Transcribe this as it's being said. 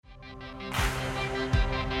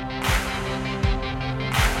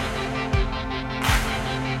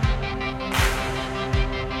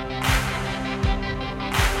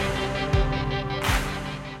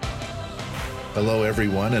Hello,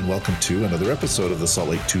 everyone, and welcome to another episode of the Salt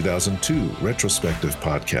Lake 2002 Retrospective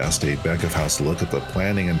Podcast, a back-of-house look at the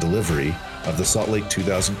planning and delivery of the Salt Lake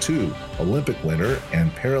 2002 Olympic Winter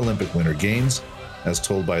and Paralympic Winter Games, as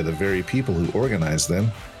told by the very people who organized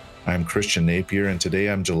them. I'm Christian Napier, and today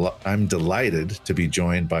I'm delighted to be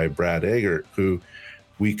joined by Brad Eggert, who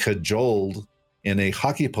we cajoled in a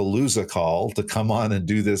Hockeypalooza call to come on and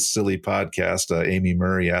do this silly podcast. Amy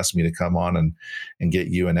Murray asked me to come on and get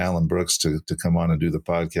you and Alan Brooks to come on and do the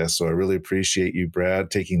podcast. So I really appreciate you, Brad,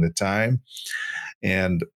 taking the time.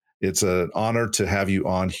 And it's an honor to have you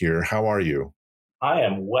on here. How are you? I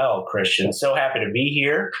am well, Christian. So happy to be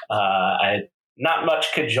here. Not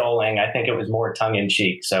much cajoling. I think it was more tongue in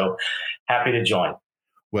cheek. So happy to join.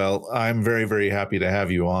 Well, I'm very, very happy to have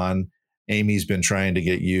you on. Amy's been trying to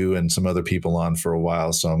get you and some other people on for a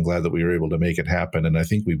while, so I'm glad that we were able to make it happen. And I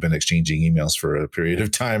think we've been exchanging emails for a period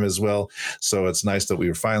of time as well. So it's nice that we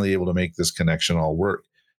were finally able to make this connection all work.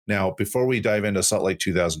 Now, before we dive into Salt Lake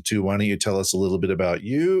 2002, why don't you tell us a little bit about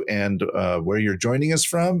you and where you're joining us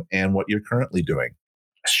from and what you're currently doing?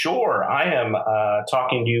 Sure. I am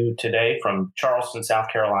talking to you today from Charleston, South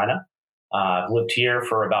Carolina. I've lived here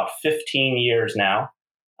for about 15 years now.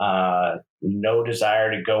 No desire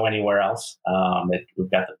to go anywhere else. We've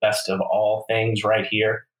got the best of all things right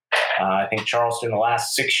here. I think Charleston the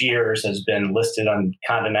last 6 years has been listed on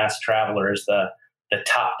Condé Nast Traveler as the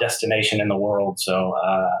top destination in the world. So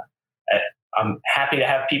I'm happy to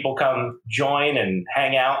have people come join and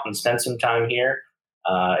hang out and spend some time here.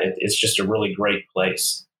 It's just a really great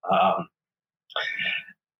place.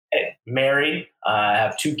 Married, I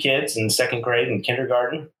have two kids in second grade and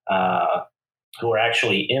kindergarten. Who are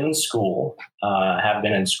actually in school, have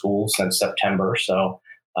been in school since September. So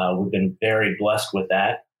we've been very blessed with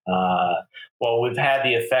that. Well, we've had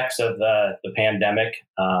the effects of the pandemic.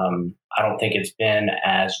 I don't think it's been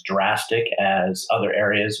as drastic as other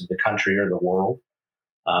areas of the country or the world.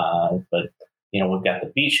 But, we've got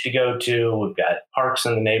the beach to go to. We've got parks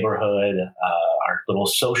in the neighborhood, our little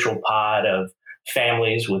social pod of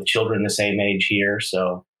families with children the same age here.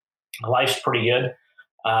 So life's pretty good.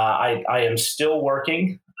 I am still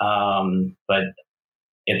working, but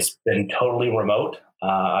it's been totally remote.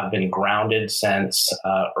 I've been grounded since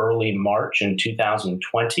early March in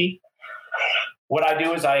 2020. What I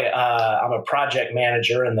do is I'm a project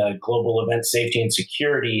manager in the global event safety and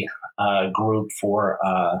security group for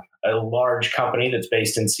a large company that's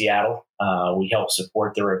based in Seattle. We help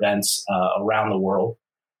support their events around the world.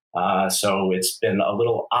 So it's been a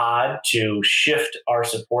little odd to shift our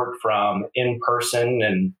support from in-person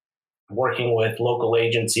and working with local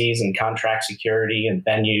agencies and contract security and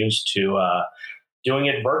venues to doing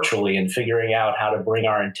it virtually and figuring out how to bring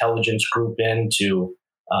our intelligence group in to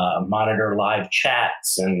monitor live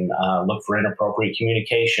chats and look for inappropriate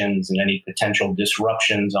communications and any potential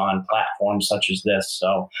disruptions on platforms such as this.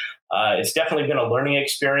 So it's definitely been a learning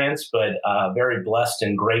experience, but very blessed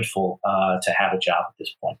and grateful to have a job at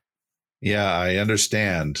this point. Yeah, I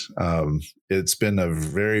understand. It's been a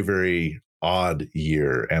very, very odd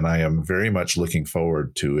year, and I am very much looking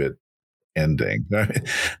forward to it ending.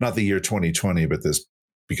 Not the year 2020, but this,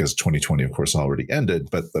 because 2020, of course, already ended,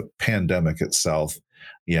 but the pandemic itself.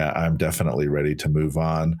 Yeah, I'm definitely ready to move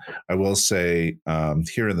on. I will say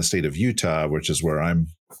here in the state of Utah, which is where I'm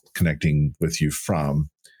connecting with you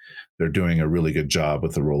from, they're doing a really good job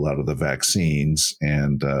with the rollout of the vaccines,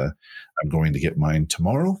 and I'm going to get mine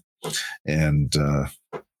tomorrow. And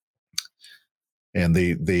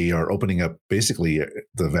they are opening up basically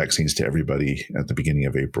the vaccines to everybody at the beginning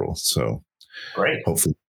of April. So great.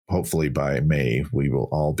 Hopefully by May we will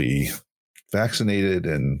all be vaccinated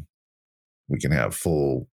and we can have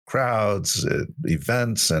full crowds at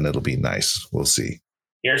events, and it'll be nice. We'll see.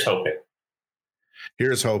 Here's hoping.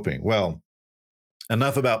 Well,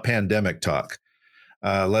 enough about pandemic talk.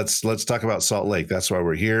 Let's talk about Salt Lake. That's why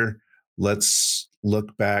we're here. Let's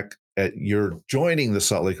look back at your joining the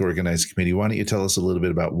Salt Lake Organizing Committee. Why don't you tell us a little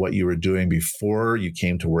bit about what you were doing before you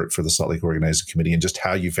came to work for the Salt Lake Organizing Committee and just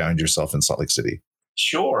how you found yourself in Salt Lake City?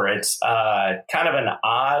 Sure. It's kind of an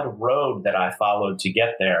odd road that I followed to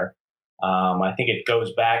get there. I think it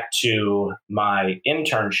goes back to my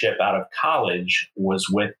internship out of college was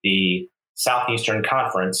with the Southeastern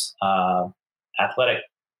Conference, athletic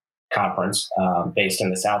conference based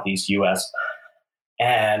in the Southeast U.S.,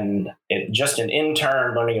 and just an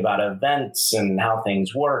intern learning about events and how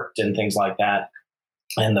things worked and things like that.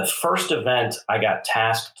 And the first event I got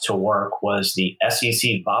tasked to work was the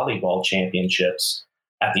SEC Volleyball Championships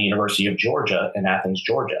at the University of Georgia in Athens,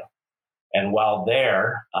 Georgia. And while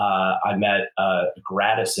there, I met a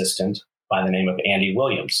grad assistant by the name of Andy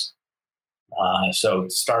Williams. So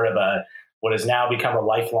start of a what has now become a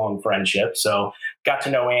lifelong friendship. So got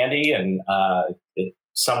to know Andy, and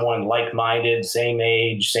someone like-minded, same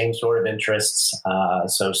age, same sort of interests.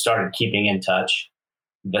 So started keeping in touch.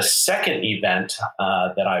 The second event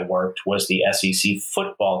that I worked was the SEC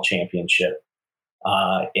football championship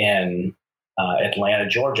in Atlanta,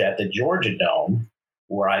 Georgia, at the Georgia Dome,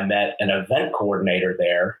 where I met an event coordinator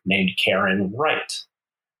there named Karen Wright.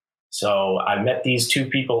 So I met these two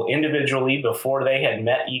people individually before they had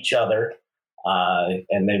met each other,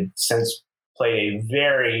 and they've since played a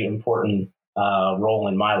very important role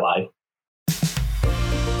in my life.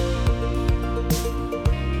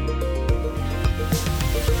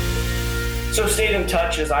 So stayed in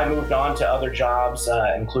touch as I moved on to other jobs,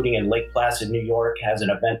 including in Lake Placid, New York, as an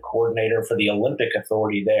event coordinator for the Olympic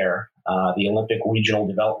Authority there, the Olympic Regional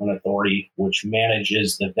Development Authority, which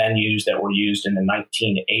manages the venues that were used in the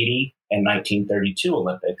 1980 and 1932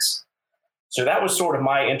 Olympics. So that was sort of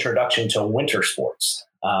my introduction to winter sports.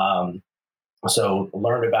 So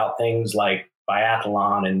learned about things like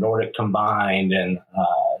biathlon and Nordic combined and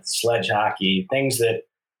sledge hockey, things that,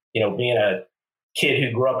 being a kid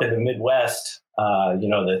who grew up in the Midwest,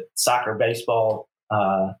 the soccer, baseball,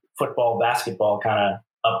 football, basketball kind of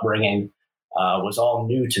upbringing was all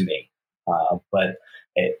new to me. But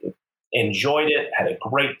enjoyed it, had a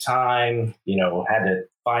great time, had to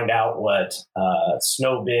find out what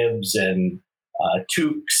snow bibs and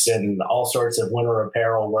toques and all sorts of winter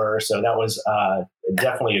apparel were. So that was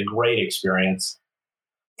definitely a great experience.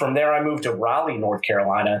 From there, I moved to Raleigh, North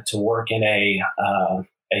Carolina to work in a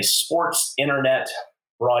sports internet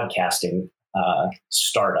broadcasting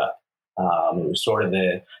startup. It was sort of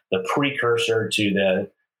the precursor to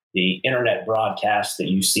the internet broadcast that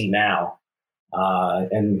you see now.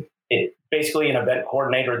 And it basically an event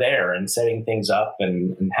coordinator there and setting things up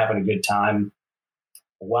and having a good time.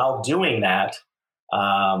 While doing that,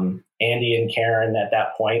 Andy and Karen at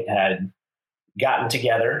that point had gotten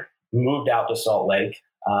together, moved out to Salt Lake,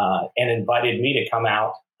 and invited me to come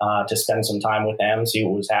out to spend some time with them, see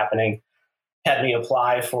what was happening. Had me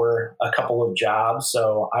apply for a couple of jobs.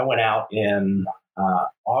 So I went out in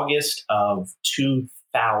August of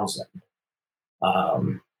 2000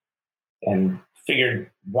 and figured,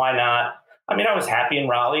 why not? I mean, I was happy in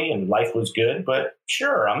Raleigh and life was good, but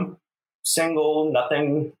sure, I'm single,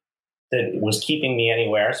 nothing that was keeping me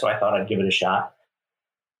anywhere. So I thought I'd give it a shot.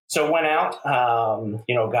 So went out,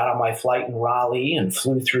 got on my flight in Raleigh and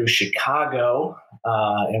flew through Chicago.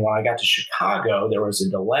 And when I got to Chicago, there was a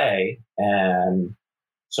delay. And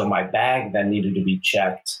so my bag then needed to be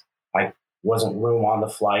checked. I wasn't room on the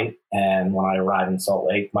flight. And when I arrived in Salt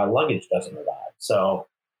Lake, my luggage doesn't arrive. So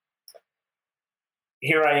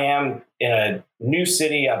here I am in a new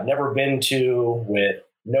city I've never been to with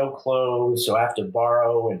no clothes. So I have to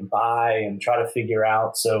borrow and buy and try to figure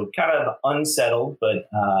out. So kind of unsettled, but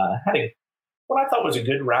had what I thought was a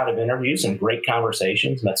good round of interviews and great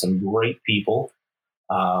conversations, met some great people,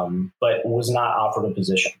 but was not offered a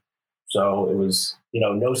position. So it was,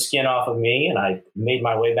 no skin off of me. And I made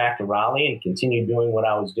my way back to Raleigh and continued doing what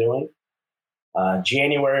I was doing.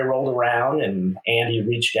 January rolled around and Andy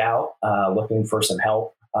reached out looking for some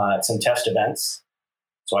help at some test events.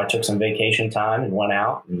 So I took some vacation time and went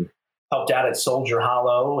out and helped out at Soldier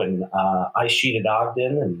Hollow and Ice Sheet at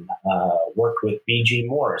Ogden and worked with BG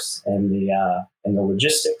Morse in the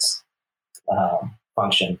logistics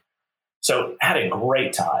function. So had a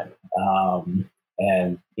great time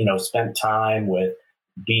and, spent time with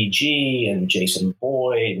BG and Jason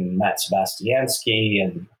Boyd and Matt Sebastiansky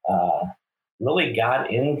and really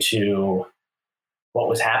got into what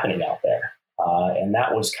was happening out there. And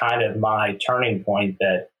that was kind of my turning point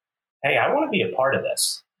that, hey, I want to be a part of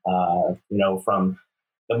this. From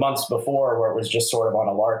the months before where it was just sort of on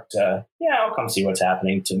a lark to, I'll come see what's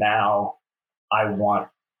happening, to now I want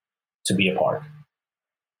to be a part.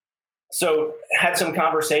 So had some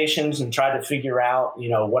conversations and tried to figure out,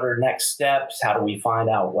 what are next steps? How do we find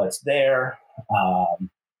out what's there?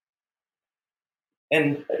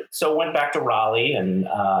 And so went back to Raleigh and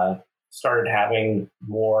started having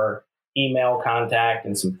more email contact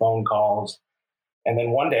and some phone calls. And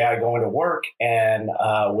then one day I go into work and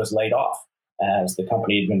was laid off as the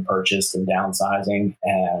company had been purchased and downsizing,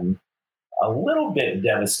 and a little bit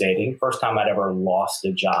devastating. First time I'd ever lost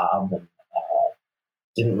a job and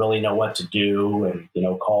didn't really know what to do, and,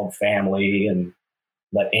 called family and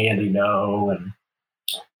let Andy know. And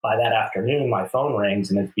by that afternoon, my phone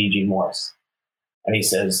rings and it's BG Morse. And he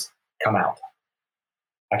says, come out.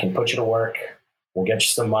 I can put you to work. We'll get you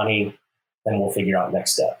some money. Then we'll figure out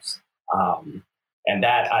next steps. And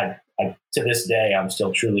that I to this day, I'm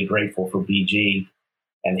still truly grateful for BG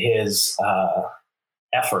and his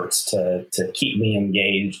efforts to keep me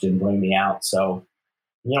engaged and bring me out. So,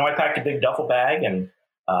 I packed a big duffel bag and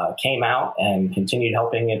came out and continued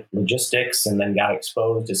helping at logistics, and then got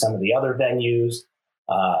exposed to some of the other venues.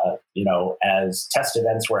 As test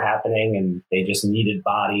events were happening and they just needed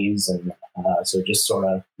bodies, and so just sort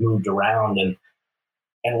of moved around, and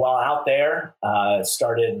while out there,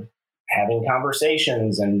 started having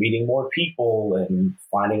conversations and meeting more people and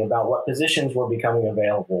finding about what positions were becoming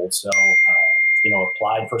available. So,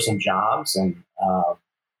 applied for some jobs, and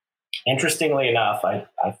interestingly enough, I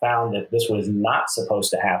found that this was not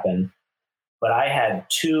supposed to happen, but I had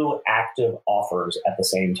two active offers at the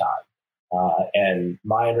same time. And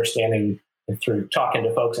my understanding through talking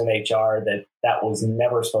to folks in HR that was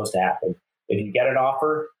never supposed to happen. If you get an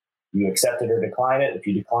offer, you accept it or decline it. If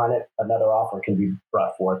you decline it, another offer can be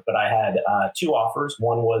brought forth. But I had two offers.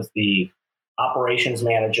 One was the operations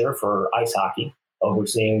manager for ice hockey,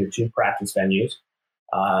 overseeing the two practice venues.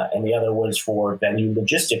 And the other was for venue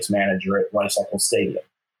logistics manager at Rice-Eccles Stadium.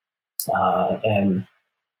 And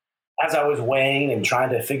as I was weighing and trying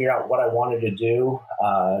to figure out what I wanted to do,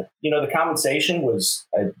 the compensation was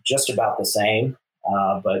just about the same.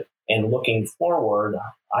 But in looking forward,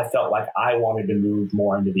 I felt like I wanted to move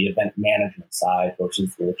more into the event management side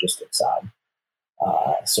versus the logistics side.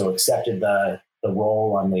 So accepted the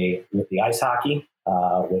role with the ice hockey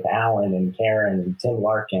with Alan and Karen and Tim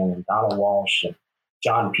Larkin and Donald Walsh and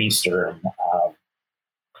John Peaster.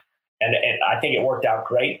 And I think it worked out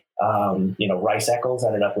great. Rice-Eccles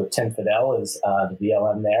ended up with Tim Fidel as the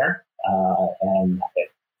VLM there, and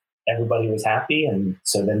everybody was happy. And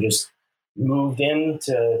so then just moved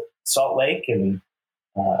into Salt Lake and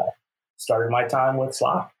started my time with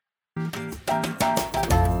SLOC.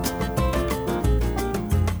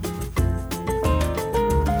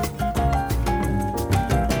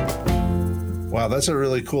 Wow, that's a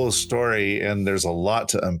really cool story, and there's a lot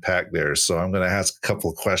to unpack there. So I'm going to ask a couple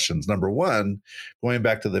of questions. Number one, going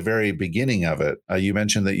back to the very beginning of it, you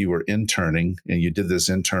mentioned that you were interning, and you did this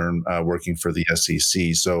intern working for the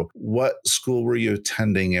SEC. So what school were you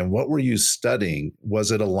attending, and what were you studying? Was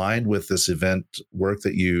it aligned with this event work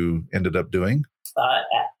that you ended up doing?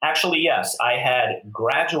 Actually, yes. I had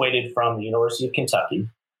graduated from the University of Kentucky.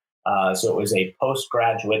 So it was a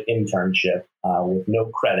postgraduate internship with no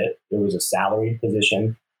credit. It was a salaried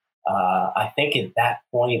position. I think at that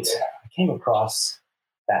point, I came across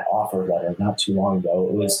that offer letter not too long ago.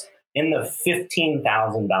 It was in the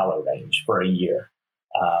 $15,000 range for a year.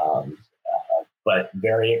 But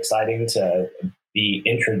very exciting to be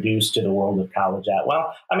introduced to the world of college.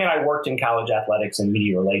 I worked in college athletics and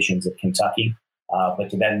media relations at Kentucky,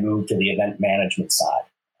 but to then move to the event management side.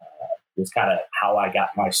 Was kind of how I got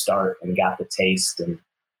my start and got the taste, and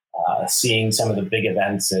seeing some of the big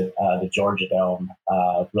events at the Georgia Dome.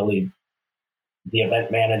 Really, the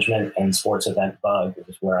event management and sports event bug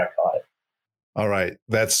is where I caught it. All right.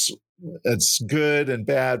 That's good and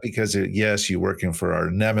bad because, yes, you're working for our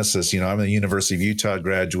nemesis. I'm a University of Utah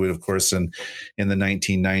graduate, of course, and in the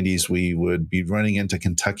 1990s, we would be running into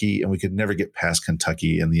Kentucky, and we could never get past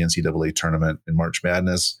Kentucky in the NCAA tournament in March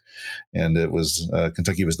Madness. And it was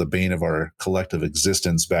Kentucky was the bane of our collective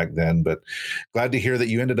existence back then. But glad to hear that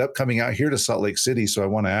you ended up coming out here to Salt Lake City. So I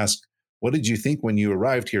want to ask, what did you think when you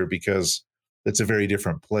arrived here? Because it's a very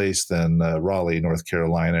different place than Raleigh, North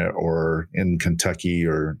Carolina, or in Kentucky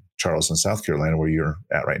or Charleston, South Carolina, where you're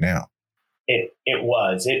at right now. It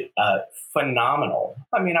was phenomenal.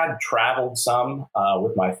 I'd traveled some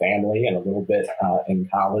with my family and a little bit in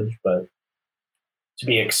college, but to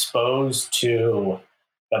be exposed to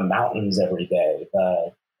the mountains every day,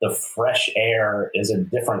 the fresh air is a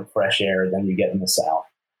different fresh air than you get in the South.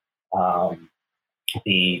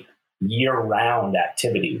 The year-round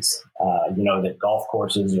activities, that golf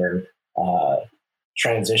courses are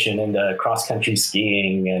transition into cross-country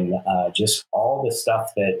skiing and just all the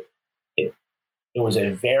stuff that it was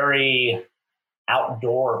a very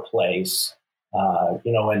outdoor place.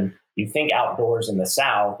 When you think outdoors in the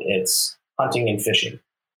South, it's hunting and fishing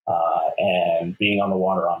and being on the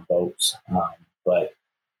water on boats. But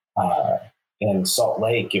in Salt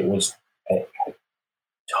Lake, it was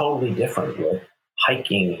totally different with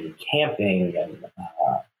hiking and camping and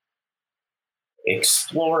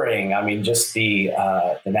exploring. Just the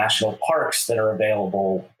national parks that are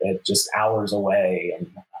available just hours away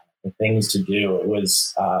and the things to do. It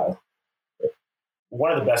was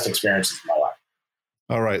one of the best experiences of my life.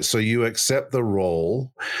 All right. So you accept the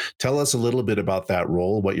role. Tell us a little bit about that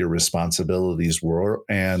role, what your responsibilities were,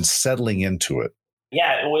 and settling into it.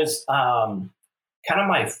 Yeah, it was kind of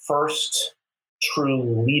my first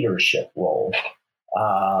true leadership role.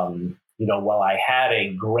 while I had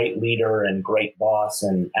a great leader and great boss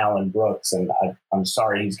and Alan Brooks, and I'm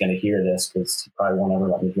sorry he's going to hear this because he probably won't ever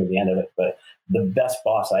let me hear the end of it, but the best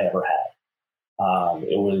boss I ever had.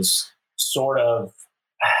 It was sort of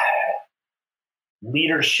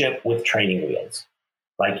leadership with training wheels.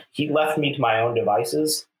 Like, he left me to my own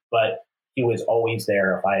devices, but he was always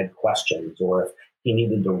there if I had questions or if he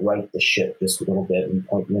needed to right the ship just a little bit and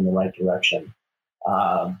point me in the right direction.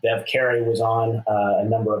 Bev Carey was on a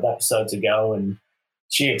number of episodes ago, and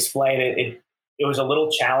she explained it. It was a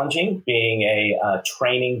little challenging being a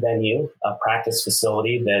training venue, a practice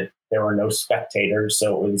facility that there were no spectators.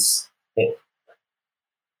 So it was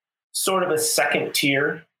sort of a second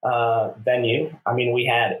tier venue. I mean, we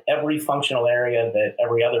had every functional area that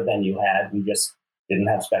every other venue had. We just didn't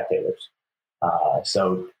have spectators.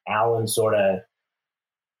 So Alan sort of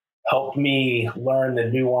helped me learn the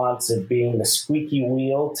nuance of being the squeaky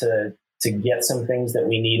wheel to get some things that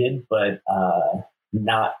we needed, but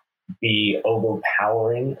not be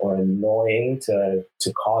overpowering or annoying to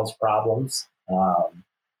cause problems.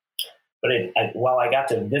 But while I got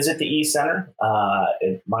to visit the E-Center,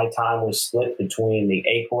 my time was split between the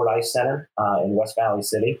A-Court Ice Center in West Valley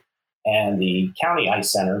City and the County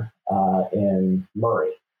Ice Center in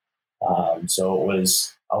Murray. So it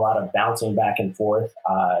was a lot of bouncing back and forth.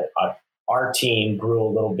 Our team grew a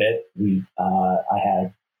little bit. I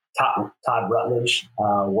had Todd Rutledge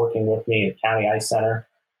working with me at County Ice Center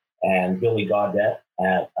and Billy Gaudette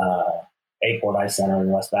at A-Court Ice Center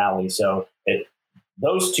in West Valley. So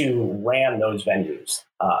those two ran those venues.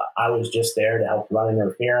 I was just there to help run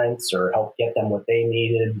interference or help get them what they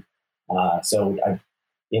needed. So I,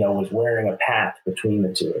 was wearing a path between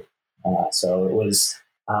the two. So it was,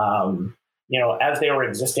 as they were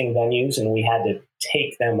existing venues and we had to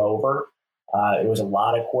take them over, it was a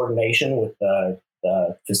lot of coordination with the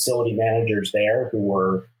facility managers there who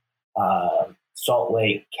were Salt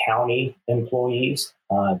Lake County employees,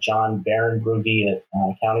 John Barenbrugge at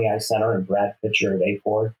County Ice Center and Brad Pitcher at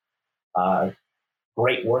A-Court.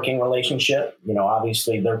 Great working relationship.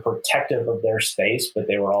 Obviously they're protective of their space, but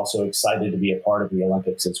they were also excited to be a part of the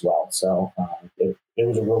Olympics as well. So it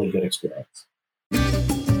was a really good experience.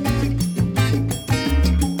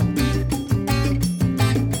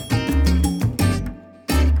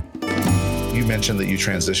 You mentioned that you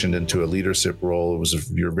transitioned into a leadership role. It was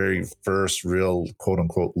your very first real quote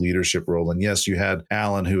unquote leadership role. And yes, you had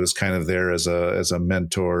Alan, who was kind of there as a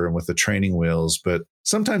mentor and with the training wheels, but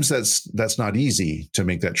sometimes that's not easy to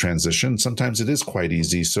make that transition. Sometimes it is quite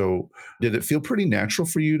easy. So did it feel pretty natural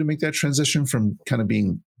for you to make that transition from kind of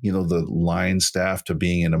being, the line staff to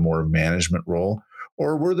being in a more management role?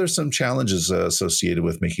 Or were there some challenges associated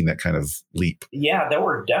with making that kind of leap? Yeah, there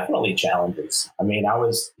were definitely challenges. I mean, I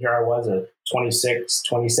was a 26,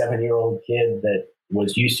 27-year-old kid that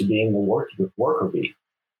was used to being the worker bee,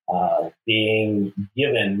 being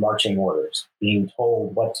given marching orders, being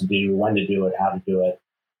told what to do, when to do it, how to do it.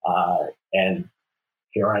 And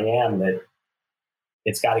here I am that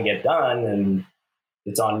it's got to get done and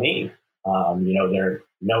it's on me. There are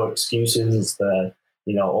no excuses. The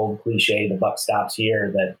old cliche, the buck stops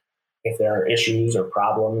here, that if there are issues or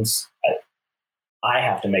problems, I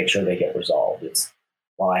have to make sure they get resolved.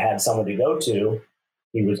 While I had someone to go to,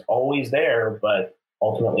 he was always there, but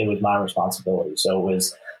ultimately it was my responsibility. So it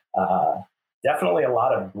was definitely a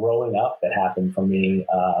lot of growing up that happened for me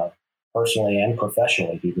personally and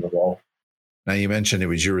professionally due to the role. Now, you mentioned it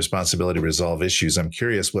was your responsibility to resolve issues. I'm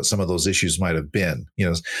curious what some of those issues might have been.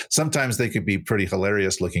 Sometimes they could be pretty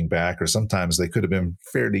hilarious looking back, or sometimes they could have been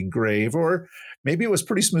fairly grave, or maybe it was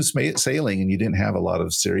pretty smooth sailing and you didn't have a lot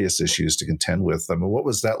of serious issues to contend with. I mean, what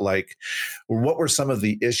was that like? Or what were some of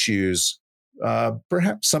the issues,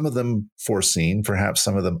 perhaps some of them foreseen, perhaps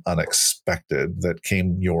some of them unexpected, that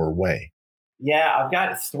came your way? Yeah, I've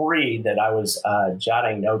got three that I was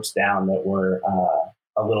jotting notes down that were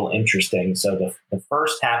a little interesting. So the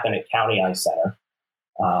first happened at County Ice Center.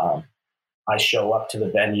 I show up to the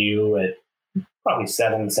venue at probably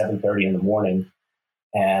 7:30 in the morning,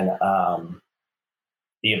 and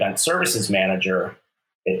the event services manager,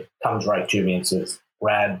 it comes right to me and says,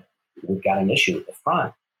 "Brad, we've got an issue at the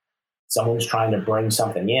front. Someone's trying to bring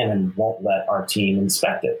something in and won't let our team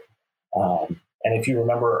inspect it." And if you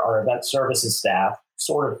remember, our event services staff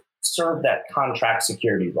sort of served that contract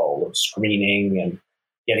security role of screening and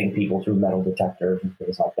getting people through metal detectors and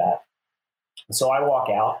things like that. So I walk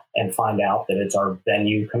out and find out that it's our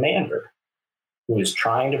venue commander who is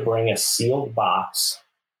trying to bring a sealed box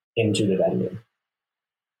into the venue.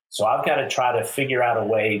 So I've got to try to figure out a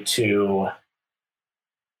way to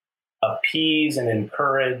appease and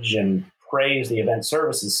encourage and praise the event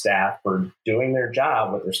services staff for doing their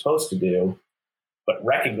job, what they're supposed to do, but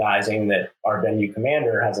recognizing that our venue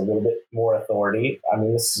commander has a little bit more authority. I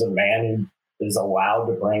mean, this is a man who is allowed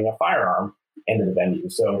to bring a firearm into the venue.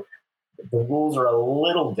 So the rules are a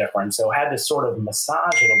little different. So I had to sort of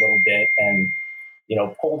massage it a little bit and,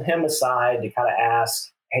 pulled him aside to kind of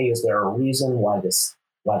ask, hey, is there a reason why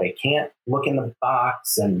they can't look in the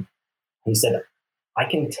box? And he said, I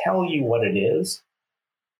can tell you what it is.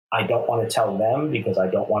 I don't want to tell them because I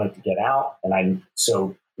don't want it to get out.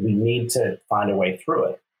 So we need to find a way through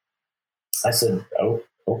it. I said, oh,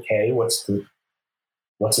 okay, what's in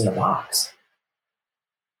the box?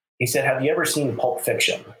 He said, have you ever seen Pulp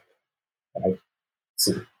Fiction? I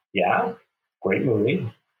said, yeah, great movie.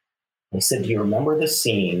 He said, do you remember the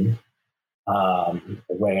scene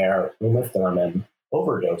where Uma Thurman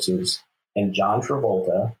overdoses and John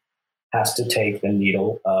Travolta has to take the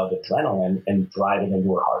needle of adrenaline and drive it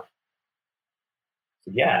into her heart? I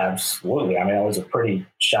said, yeah, absolutely. I mean, it was a pretty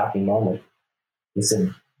shocking moment. He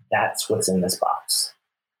said, that's what's in this box.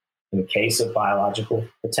 In the case of biological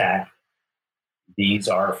attack, these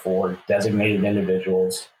are for designated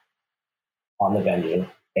individuals on the venue,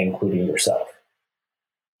 including yourself.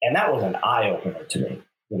 And that was an eye-opener to me.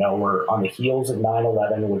 We're on the heels of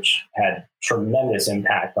 9/11, which had tremendous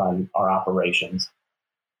impact on our operations.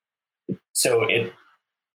 So it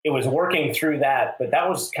was working through that, but that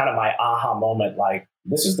was kind of my aha moment, like,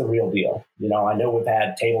 this is the real deal. I know we've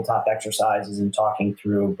had tabletop exercises and talking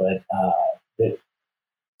through, but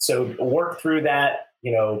so work through that,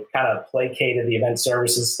 kind of placated the event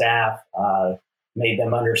services staff, made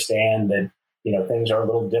them understand that, things are a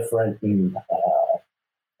little different and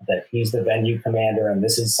that he's the venue commander and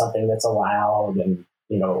this is something that's allowed. And,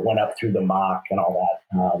 it went up through the mock and all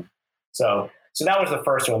that. So that was the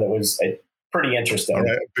first one that was pretty interesting. All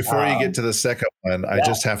right. Before you get to the second one, I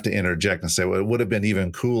just have to interject and say, well, it would have been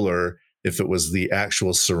even cooler if it was the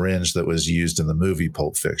actual syringe that was used in the movie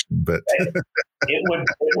Pulp Fiction. But it would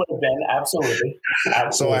have been absolutely.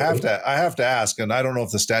 So I have to ask, and I don't know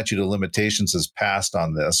if the statute of limitations has passed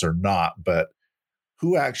on this or not, but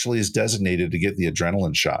who actually is designated to get the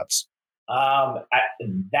adrenaline shots?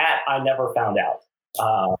 That I never found out.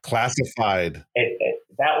 Classified.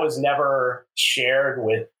 That was never shared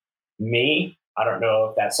with me. I don't know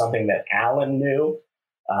if that's something that Alan knew,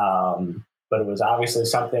 but it was obviously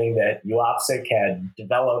something that UOPSIC had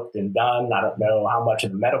developed and done. I don't know how much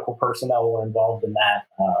of the medical personnel were involved in that.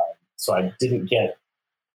 So I didn't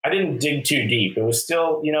dig too deep. It was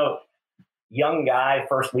still, young guy,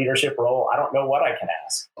 first leadership role. I don't know what I can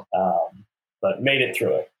ask, but made it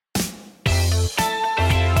through it.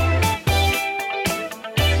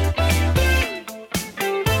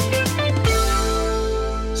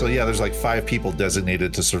 So yeah, there's like 5 people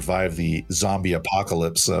designated to survive the zombie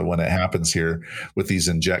apocalypse when it happens here with these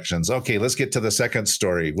injections. Okay, let's get to the second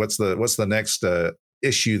story. What's the next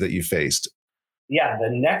issue that you faced? Yeah, the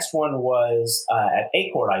next one was at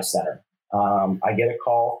Acord Ice Center. I get a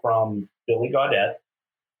call from Billy Gaudette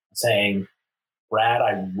saying, Brad,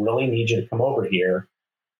 I really need you to come over here.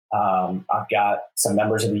 I've got some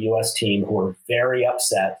members of the U.S. team who are very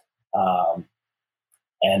upset,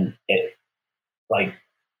 and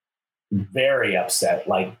very upset,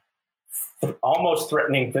 almost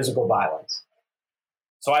threatening physical violence.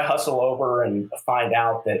 So I hustle over and find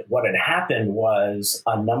out that what had happened was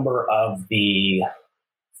a number of the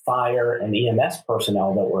fire and EMS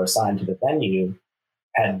personnel that were assigned to the venue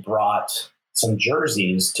had brought some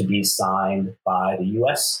jerseys to be signed by the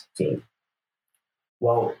U.S. team.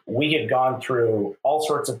 Well, we had gone through all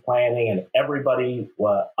sorts of planning and everybody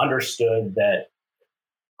understood that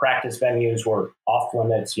practice venues were off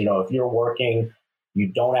limits. If you're working, you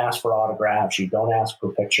don't ask for autographs, you don't ask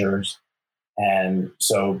for pictures. And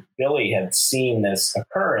so Billy had seen this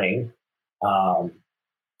occurring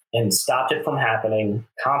and stopped it from happening,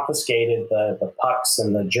 confiscated the pucks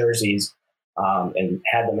and the jerseys and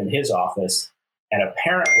had them in his office. And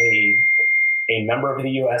apparently a member of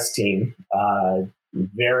the U.S. team,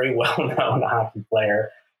 very well-known hockey player,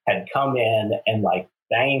 had come in and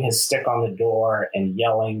banging his stick on the door and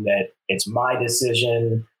yelling that it's my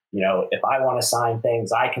decision. If I want to sign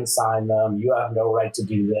things, I can sign them. You have no right to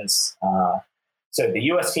do this. So the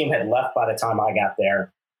U.S. team had left by the time I got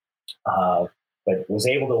there, but was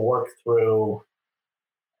able to work through,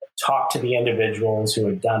 talk to the individuals who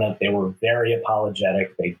had done it. They were very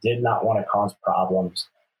apologetic. They did not want to cause problems.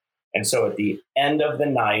 And so at the end of the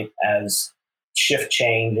night, as shift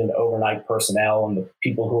change and overnight personnel and the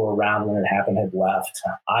people who were around when it happened had left,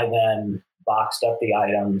 I then boxed up the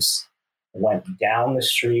items, went down the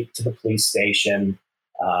street to the police station,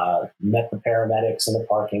 met the paramedics in the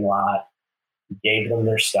parking lot, gave them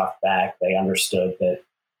their stuff back. They understood that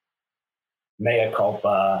mea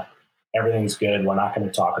culpa, everything's good. We're not going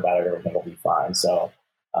to talk about it. Everything will be fine. So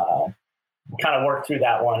kind of worked through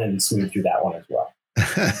that one and smoothed through that one as well.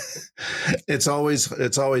 It's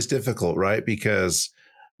always difficult, right? Because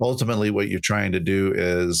ultimately what you're trying to do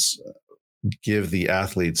is give the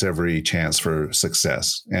athletes every chance for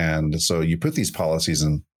success. And so you put these policies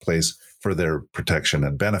in place for their protection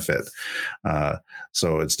and benefit.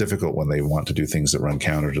 So it's difficult when they want to do things that run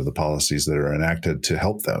counter to the policies that are enacted to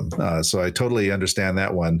help them. So I totally understand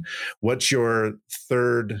that one. What's your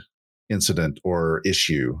third incident or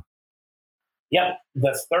issue? Yep.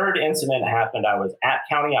 The third incident happened. I was at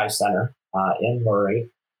County Ice Center in Murray,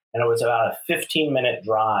 and it was about a 15-minute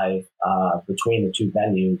drive between the two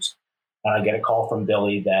venues. And I get a call from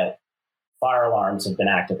Billy that fire alarms have been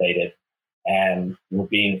activated and we're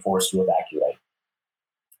being forced to evacuate.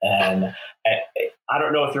 And I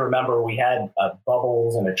don't know if you remember, we had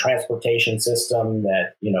bubbles and a transportation system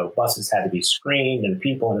that, buses had to be screened and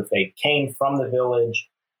people, and if they came from the village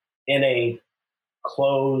in a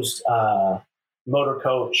closed motor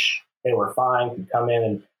coach, they were fine, could come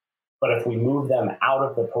in. But if we move them out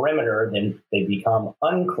of the perimeter, then they become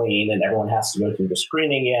unclean and everyone has to go through the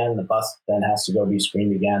screening again. The bus then has to go be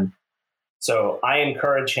screened again. So I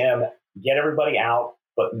encourage him, get everybody out,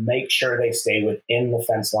 but make sure they stay within the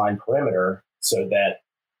fence line perimeter so that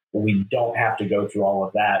we don't have to go through all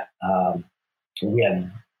of that. We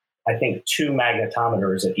had, I think, 2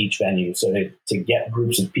 magnetometers at each venue. So to get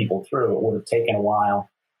groups of people through, it would have taken a while.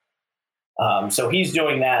 So he's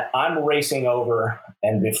doing that. I'm racing over,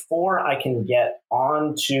 and before I can get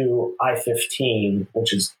onto I-15,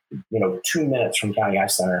 which is 2 minutes from County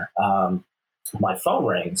Ice Center, my phone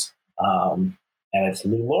rings, and it's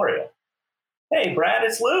Lou Lorio. Hey, Brad,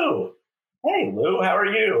 it's Lou. Hey, Lou, how are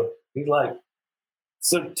you? He's like,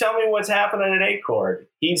 so tell me what's happening at Acord.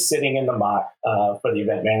 He's sitting in the mock for the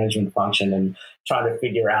event management function and trying to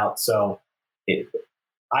figure out. So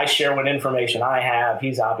I share what information I have.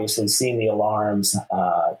 He's obviously seen the alarms,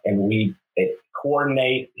 and we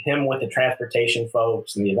coordinate him with the transportation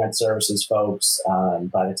folks and the event services folks.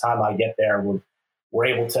 By the time I get there, we're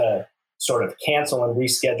able to sort of cancel and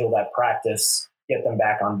reschedule that practice, get them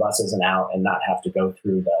back on buses and out, and not have to go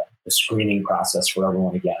through the screening process for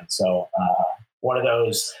everyone again. So one of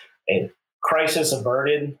those crisis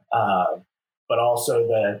averted, but also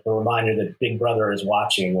the reminder that Big Brother is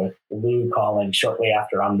watching, with Lou calling shortly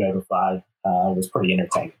after I'm notified, was pretty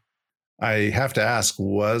entertaining. I have to ask,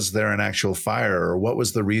 was there an actual fire, or what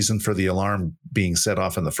was the reason for the alarm being set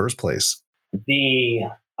off in the first place? The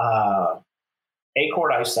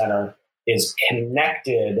Acord Ice Center is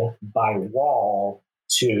connected by wall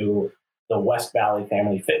to the West Valley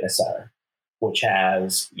Family Fitness Center, which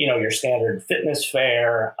has, your standard fitness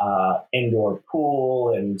fair, indoor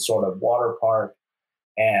pool, and sort of water park.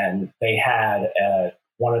 And they had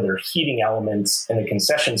one of their heating elements in the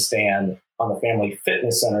concession stand on the Family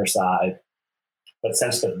Fitness Center side. But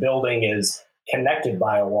since the building is connected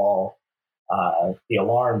by a wall, the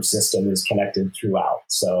alarm system is connected throughout.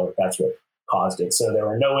 So that's what caused it. So there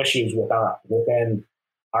were no issues within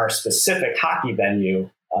our specific hockey venue,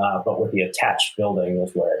 but with the attached building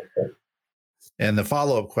was where it occurred. And the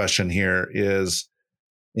follow-up question here is,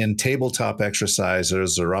 in tabletop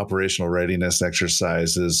exercises or operational readiness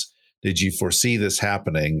exercises, did you foresee this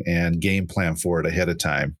happening and game plan for it ahead of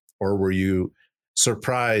time? Or were you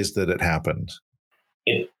surprised that it happened?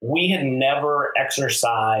 We had never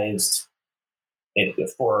exercised it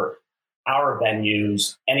for our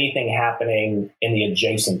venues, anything happening in the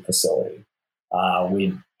adjacent facility.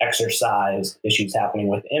 We exercised issues happening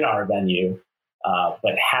within our venue,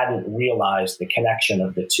 but hadn't realized the connection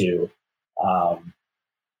of the two.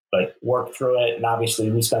 But worked through it. And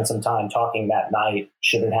obviously we spent some time talking that night,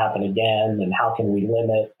 should it happen again, and how can we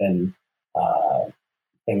limit, and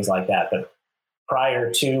things like that. But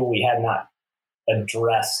prior to, we had not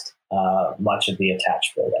addressed much of the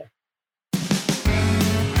attached building.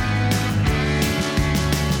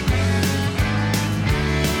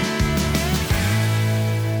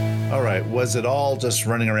 All right. Was it all just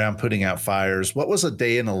running around putting out fires? What was a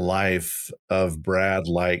day in the life of Brad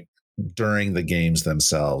like during the games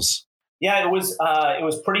themselves? Yeah, it was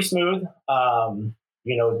pretty smooth.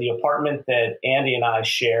 The apartment that Andy and I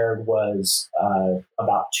shared was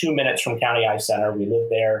about 2 minutes from County Ice Center. We lived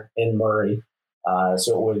there in Murray.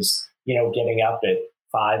 So it was, getting up at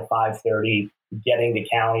 5:30, getting to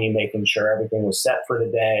county, making sure everything was set for the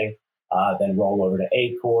day, then roll over to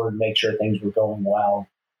Acord, make sure things were going well,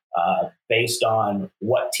 based on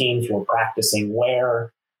what teams were practicing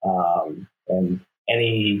where, and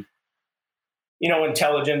any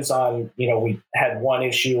intelligence on, we had one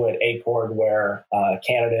issue at ACORD where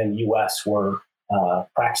Canada and US were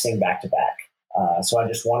practicing back to back. So I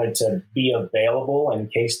just wanted to be available in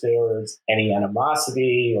case there was any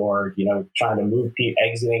animosity or, trying to move people,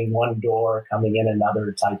 exiting one door, coming in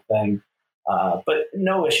another type thing. But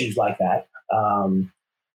no issues like that.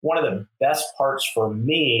 One of the best parts for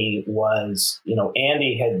me was,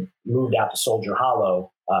 Andy had moved out to Soldier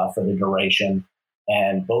Hollow for the duration.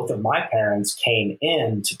 And both of my parents came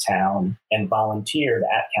into town and volunteered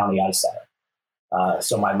at County Ice Center.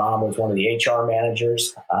 So my mom was one of the HR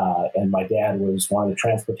managers, and my dad was one of the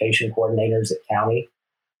transportation coordinators at County.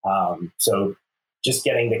 So just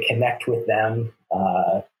getting to connect with them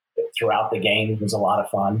throughout the game was a lot of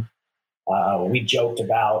fun. We joked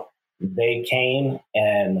about they came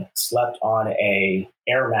and slept on a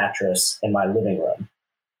air mattress in my living room.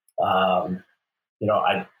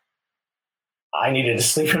 I needed to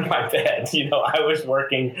sleep in my bed. I was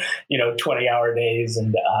working, 20-hour days,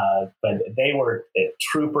 but they were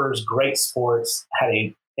troopers, great sports, had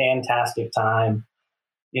a fantastic time.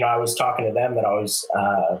 I was talking to them that I was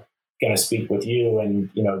going to speak with you, and,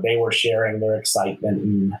 they were sharing their excitement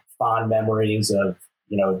and fond memories of,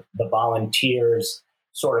 the Volunteers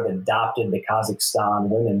sort of adopted the Kazakhstan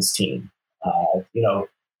women's team.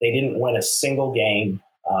 They didn't win a single game,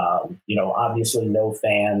 obviously no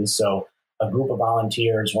fans. So a group of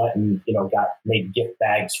volunteers went and, made gift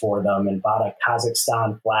bags for them and bought a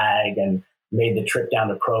Kazakhstan flag and made the trip down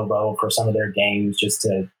to Provo for some of their games just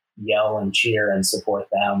to yell and cheer and support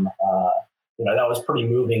them. That was pretty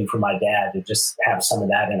moving for my dad to just have some of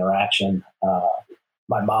that interaction.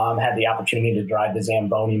 My mom had the opportunity to drive the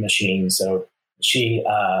Zamboni machine. So she,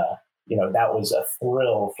 that was a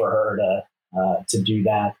thrill for her to do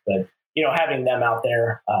that. But, having them out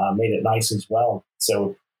there made it nice as well.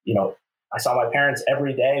 So, I saw my parents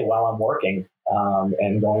every day while I'm working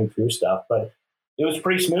and going through stuff, but it was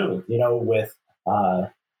pretty smooth, with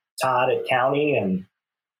Todd at County and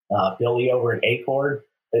Billy over at ACORD.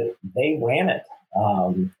 They ran it.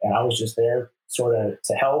 And I was just there sort of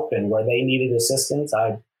to help, and where they needed assistance,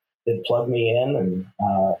 they'd plug me in and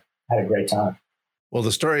had a great time. Well,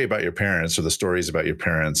 the story about your parents, or the stories about your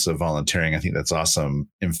parents of volunteering, I think that's awesome.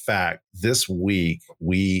 In fact, this week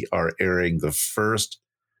we are airing the first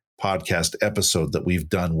podcast episode that we've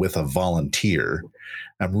done with a volunteer.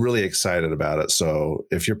 I'm really excited about it. So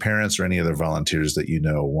if your parents or any other volunteers that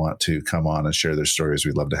want to come on and share their stories,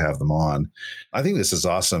 we'd love to have them on. I think this is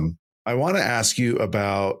awesome. I want to ask you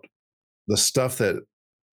about the stuff that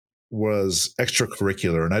was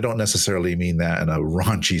extracurricular, and I don't necessarily mean that in a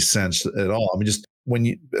raunchy sense at all. I mean, just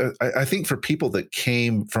when I think for people that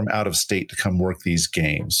came from out of state to come work these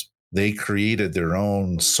games, they created their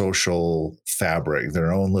own social fabric,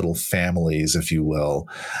 their own little families, if you will,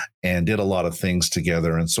 and did a lot of things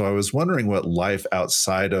together. And so I was wondering what life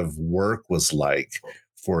outside of work was like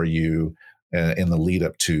for you in the lead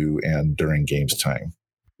up to and during games time.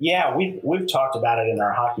 Yeah, we've talked about it in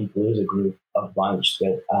our Hockey Palooza group a bunch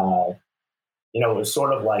that, it was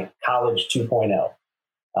sort of like college 2.0.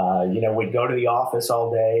 We'd go to the office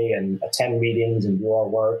all day and attend meetings and do our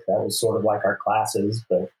work. That was sort of like our classes.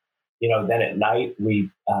 But, then at night we'd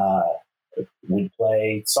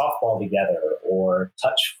play softball together or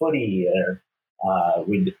touch footy, or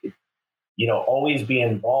we'd, always be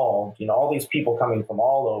involved. All these people coming from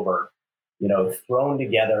all over, thrown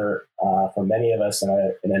together for many of us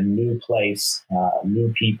in a new place,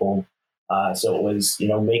 new people. So it was,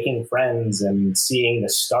 making friends and seeing the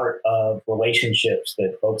start of relationships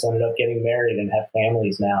that folks ended up getting married and have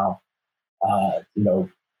families now,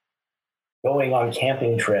 going on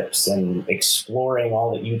camping trips and exploring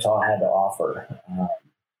all that Utah had to offer.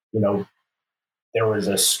 There was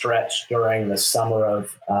a stretch during the summer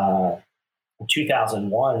of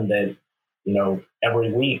 2001 that,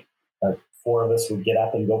 every week, 4 of us would get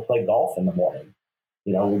up and go play golf in the morning.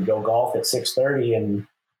 We'd go golf at 6:30 and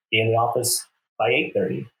be in the office by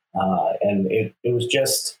 8:30. And it was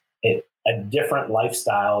just a different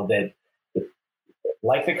lifestyle that,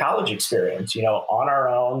 like the college experience, on our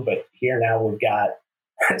own, but here now we've got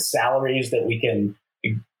salaries that we can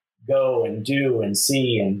go and do and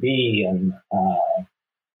see and be. And,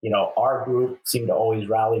 our group seemed to always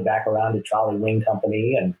rally back around the Trolley Wing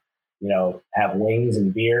Company and, have wings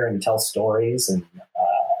and beer and tell stories. And,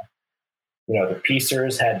 the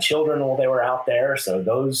Piecers had children while they were out there. So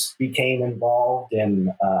those became involved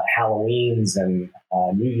in Halloweens and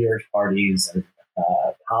New Year's parties and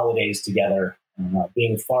holidays together.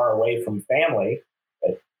 Being far away from family,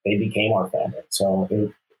 they became our family. So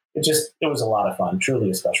it was a lot of fun, truly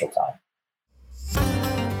a special time.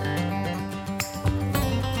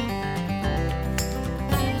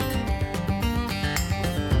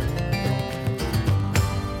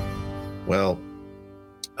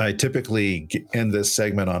 I typically end this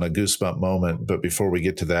segment on a goosebump moment, but before we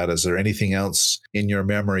get to that, is there anything else in your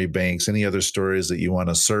memory banks, any other stories that you want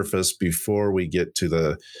to surface before we get to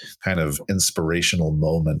the kind of inspirational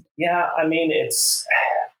moment? Yeah, I mean, it's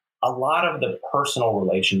a lot of the personal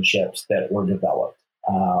relationships that were developed.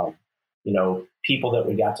 People that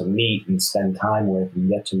we got to meet and spend time with and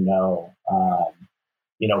get to know.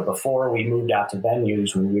 Before we moved out to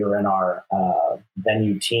venues, when we were in our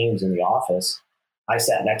venue teams in the office, I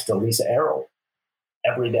sat next to Lisa Errol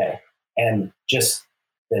every day, and just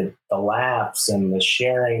the laughs and the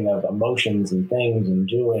sharing of emotions and things and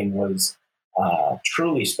doing was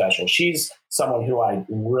truly special. She's someone who I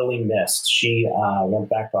really missed. She went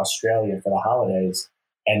back to Australia for the holidays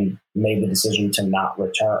and made the decision to not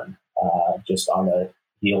return, just on the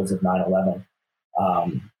heels of 9/11.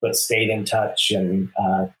 But stayed in touch, and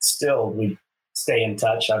still we stay in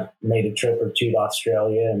touch. I've made a trip or two to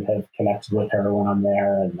Australia and have connected with her when I'm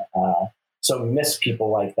there, and so miss people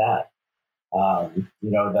like that.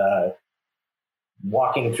 The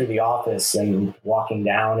walking through the office and walking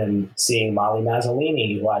down and seeing Molly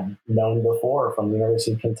Mazzolini, who I'd known before from the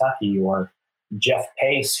University of Kentucky, or Jeff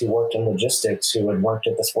Pace, who worked in logistics, who had worked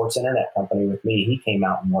at the Sports Internet Company with me. He came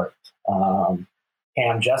out and worked.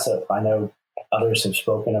 Pam Jessup, I know others have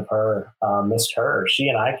spoken of her, missed her. She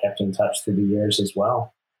and I kept in touch through the years as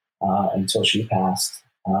well, until she passed.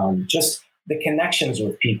 Just the connections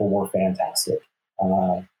with people were fantastic.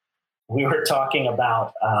 We were talking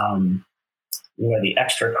about, the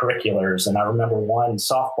extracurriculars, and I remember one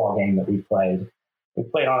softball game that we played. We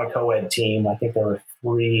played on a co-ed team. I think there were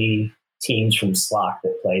 3 teams from SLOC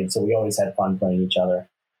that played, so we always had fun playing each other.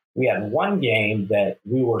 We had one game that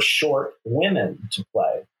we were short women to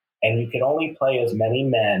play, and you could only play as many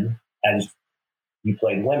men as you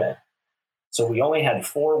played women. So we only had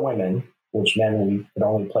 4 women, which meant we could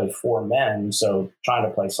only play 4 men. So trying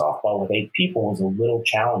to play softball with 8 people was a little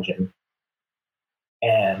challenging.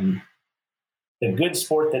 And the good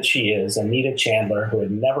sport that she is, Anita Chandler, who had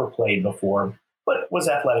never played before, but was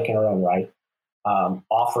athletic in her own right,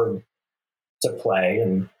 offered to play.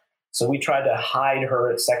 And so we tried to hide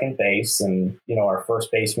her at second base, and, our first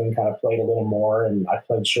baseman kind of played a little more, and I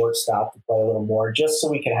played shortstop to play a little more, just so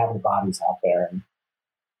we could have the bodies out there. And,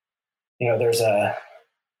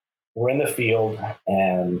 we're in the field,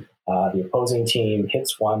 and the opposing team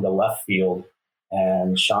hits one to left field,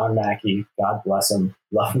 and Sean Mackey, God bless him,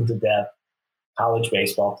 love him to death, college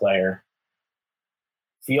baseball player,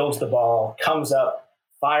 fields the ball, comes up,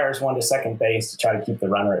 fires one to second base to try to keep the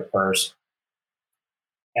runner at first.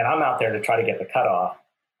 And I'm out there to try to get the cutoff,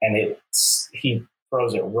 and he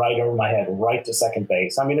throws it right over my head, right to second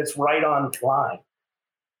base. I mean, it's right on line.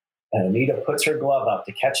 And Anita puts her glove up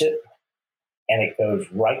to catch it, and it goes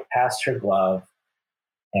right past her glove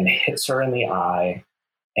and hits her in the eye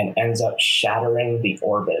and ends up shattering the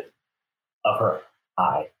orbit of her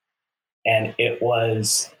eye. And it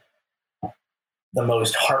was the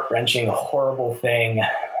most heart-wrenching, horrible thing.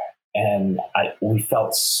 And we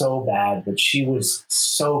felt so bad, but she was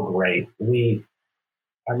so great. I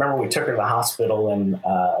remember we took her to the hospital, and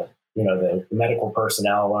the medical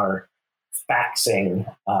personnel are faxing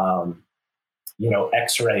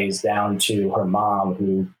x-rays down to her mom,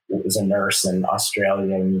 who is a nurse in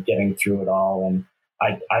Australia, and getting through it all. And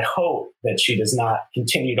I hope that she does not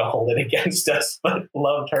continue to hold it against us, but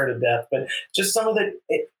loved her to death. But just some of the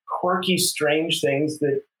quirky, strange things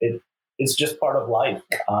that it's just part of life.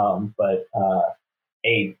 But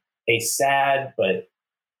a sad but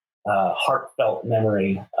heartfelt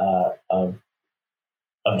memory of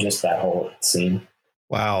just that whole scene.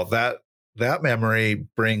 Wow, that memory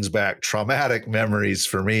brings back traumatic memories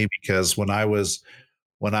for me, because when I was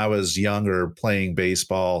younger playing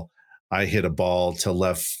baseball, I hit a ball to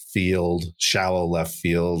left field, shallow left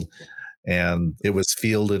field, and it was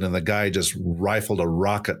fielded, and the guy just rifled a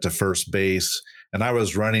rocket to first base. And I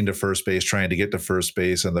was running to first base, trying to get to first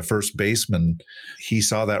base. And the first baseman, he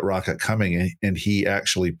saw that rocket coming, and he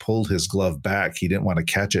actually pulled his glove back. He didn't want to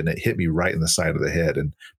catch it, and it hit me right in the side of the head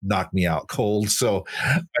and knocked me out cold. So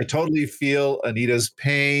I totally feel Anita's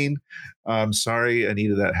pain. I'm sorry,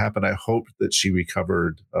 Anita, that happened. I hope that she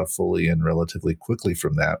recovered fully and relatively quickly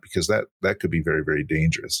from that, because that could be very, very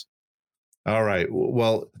dangerous. All right.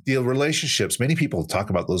 Well, the relationships, many people talk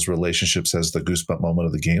about those relationships as the goosebump moment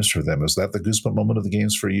of the games for them. Is that the goosebump moment of the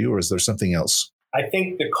games for you, or is there something else? I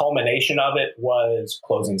think the culmination of it was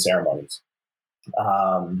closing ceremonies.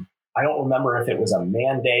 I don't remember if it was a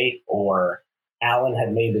mandate or Alan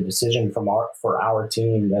had made the decision for our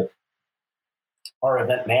team that our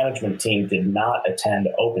event management team did not attend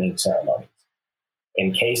opening ceremonies.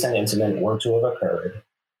 In case an incident were to have occurred,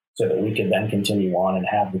 so that we could then continue on and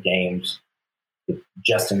have the games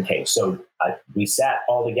just in case. So we sat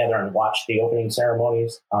all together and watched the opening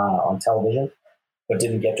ceremonies on television, but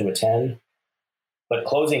didn't get to attend. But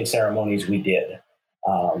closing ceremonies we did.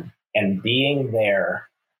 And being there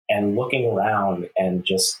and looking around and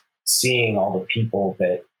just seeing all the people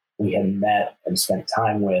that we had met and spent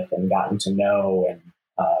time with and gotten to know. And,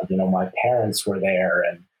 my parents were there,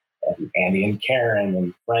 and Andy and Karen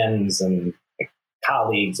and friends and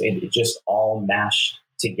colleagues. It just all mashed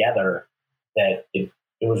together that it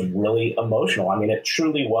was really emotional. I mean, it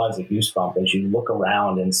truly was a goosebump as you look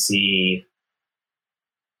around and see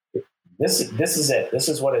this is it. This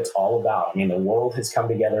is what it's all about. I mean, the world has come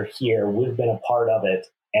together here. We've been a part of it,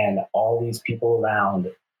 and all these people around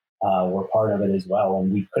were part of it as well.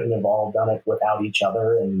 And we couldn't have all done it without each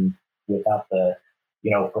other and without the,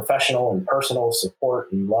 professional and personal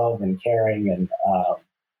support and love and caring. And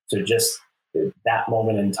so just that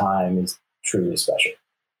moment in time is truly special.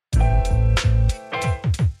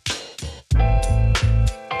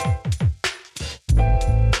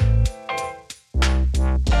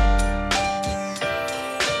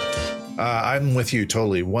 I'm with you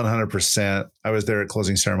totally, 100%. I was there at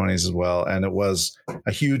closing ceremonies as well, and it was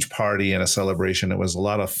a huge party and a celebration. It was a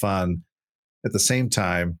lot of fun. At the same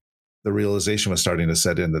time, the realization was starting to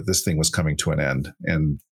set in that this thing was coming to an end,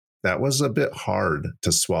 and that was a bit hard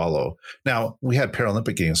to swallow. Now, we had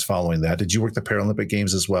Paralympic Games following that. Did you work the Paralympic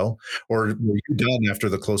Games as well, or were you done after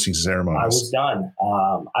the closing ceremonies? I was done.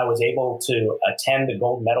 I was able to attend the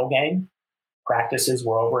gold medal game. Practices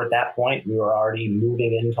were over at that point. We were already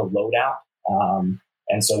moving into loadout.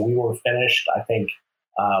 And so we were finished, I think,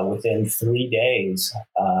 within 3 days.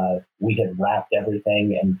 We had wrapped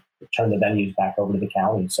everything and turned the venues back over to the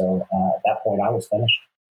county. So at that point, I was finished.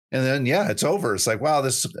 And then, it's over. It's like, wow,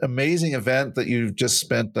 this amazing event that you just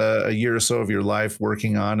spent a year or so of your life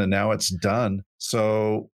working on, and now it's done.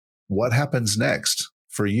 So what happens next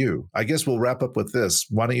for you? I guess we'll wrap up with this.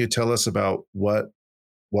 Why don't you tell us about what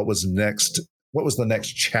was next? What was the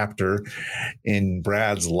next chapter in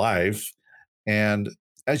Brad's life? And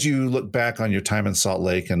as you look back on your time in Salt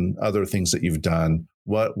Lake and other things that you've done,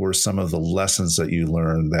 what were some of the lessons that you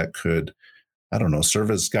learned that could,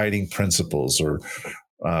 serve as guiding principles or,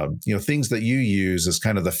 things that you use as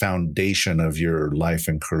kind of the foundation of your life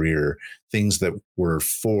and career, things that were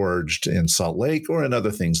forged in Salt Lake or in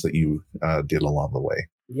other things that you did along the way?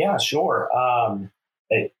 Yeah, sure.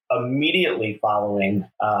 Immediately following,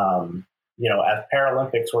 as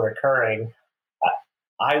Paralympics were occurring,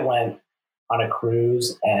 I went on a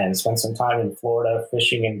cruise and spent some time in Florida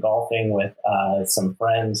fishing and golfing with some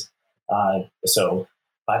friends. So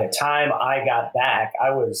by the time I got back,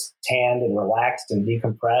 I was tanned and relaxed and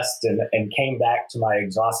decompressed and came back to my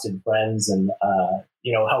exhausted friends and,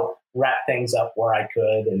 help wrap things up where I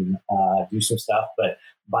could and do some stuff. But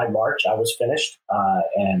by March, I was finished.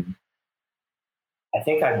 And I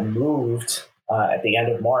think I moved at the end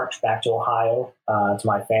of March back to Ohio to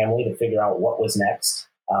my family to figure out what was next.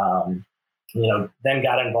 Then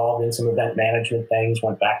got involved in some event management things,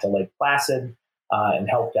 went back to Lake Placid and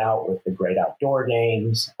helped out with the Great Outdoor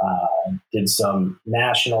Games, did some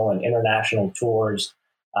national and international tours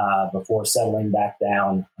before settling back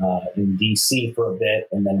down in DC for a bit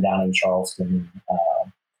and then down in Charleston.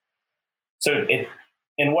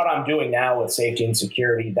 In what I'm doing now with safety and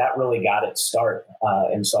security, that really got its start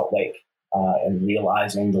in Salt Lake and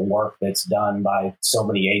realizing the work that's done by so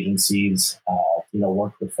many agencies,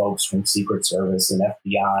 worked with folks from Secret Service and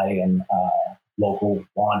FBI and local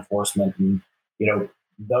law enforcement. And,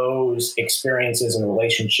 those experiences and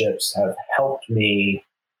relationships have helped me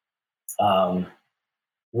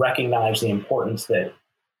recognize the importance that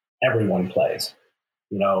everyone plays.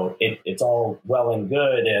 It's all well and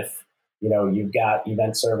good if, you've got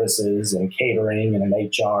event services and catering and an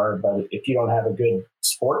HR, but if you don't have a good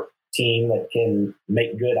sport team that can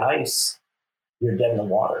make good ice, you're dead in the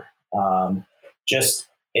water. The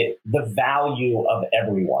value of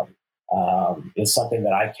everyone is something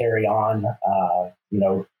that I carry on.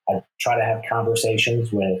 I try to have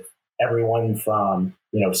conversations with everyone from,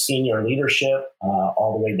 senior leadership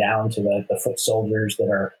all the way down to the foot soldiers that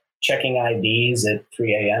are checking IDs at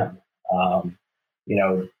 3 a.m.,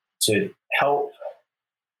 to help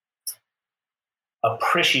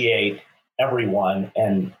appreciate everyone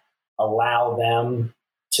and allow them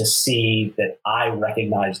to see that I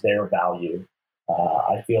recognize their value.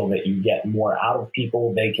 I feel that you get more out of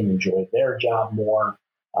people. They can enjoy their job more.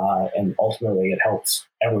 And ultimately it helps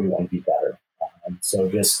everyone be better.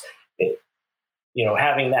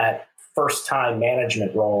 Having that first time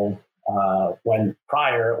management role, when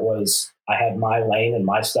prior it was, I had my lane and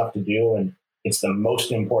my stuff to do. And it's the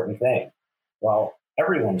most important thing. Well,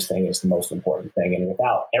 everyone's thing is the most important thing. And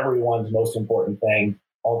without everyone's most important thing,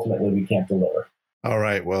 ultimately we can't deliver. All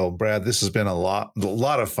right. Well, Brad, this has been a lot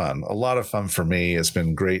of fun for me. It's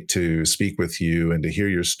been great to speak with you and to hear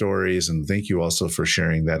your stories. And thank you also for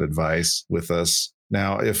sharing that advice with us.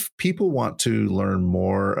 Now, if people want to learn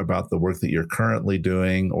more about the work that you're currently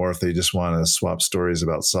doing, or if they just want to swap stories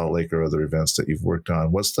about Salt Lake or other events that you've worked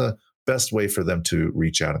on, what's the best way for them to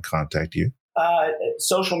reach out and contact you?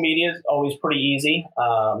 Social media is always pretty easy.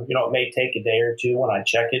 It may take a day or two when I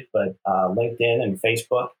check it, but LinkedIn and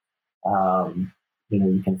Facebook,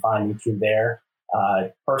 you can find me through there.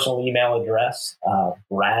 Personal email address,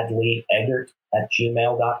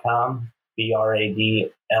 bradleyeggert@gmail.com,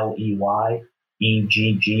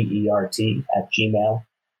 BradleyEggert@gmail.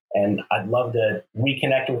 And I'd love to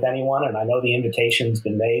reconnect with anyone. And I know the invitation's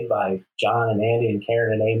been made by John and Andy and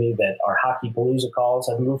Karen and Amy that our Hockey Palooza calls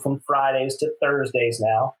have moved from Fridays to Thursdays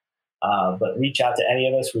now. But reach out to any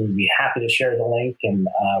of us. We'd be happy to share the link and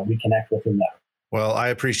reconnect with you there. Well, I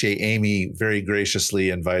appreciate Amy very graciously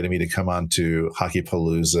inviting me to come on to Hockey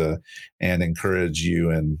Palooza and encourage you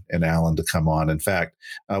and Alan to come on. In fact,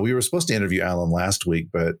 we were supposed to interview Alan last week,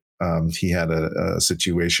 but he had a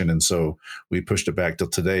situation, and so we pushed it back till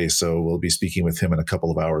today. So we'll be speaking with him in a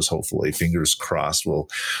couple of hours, hopefully. Fingers crossed, we'll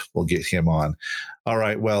get him on. All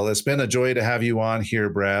right. Well, it's been a joy to have you on here,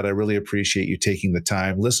 Brad. I really appreciate you taking the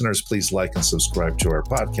time. Listeners, please like and subscribe to our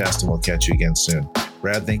podcast, and we'll catch you again soon.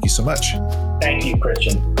 Brad, thank you so much. Thank you,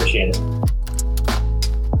 Christian. Appreciate it.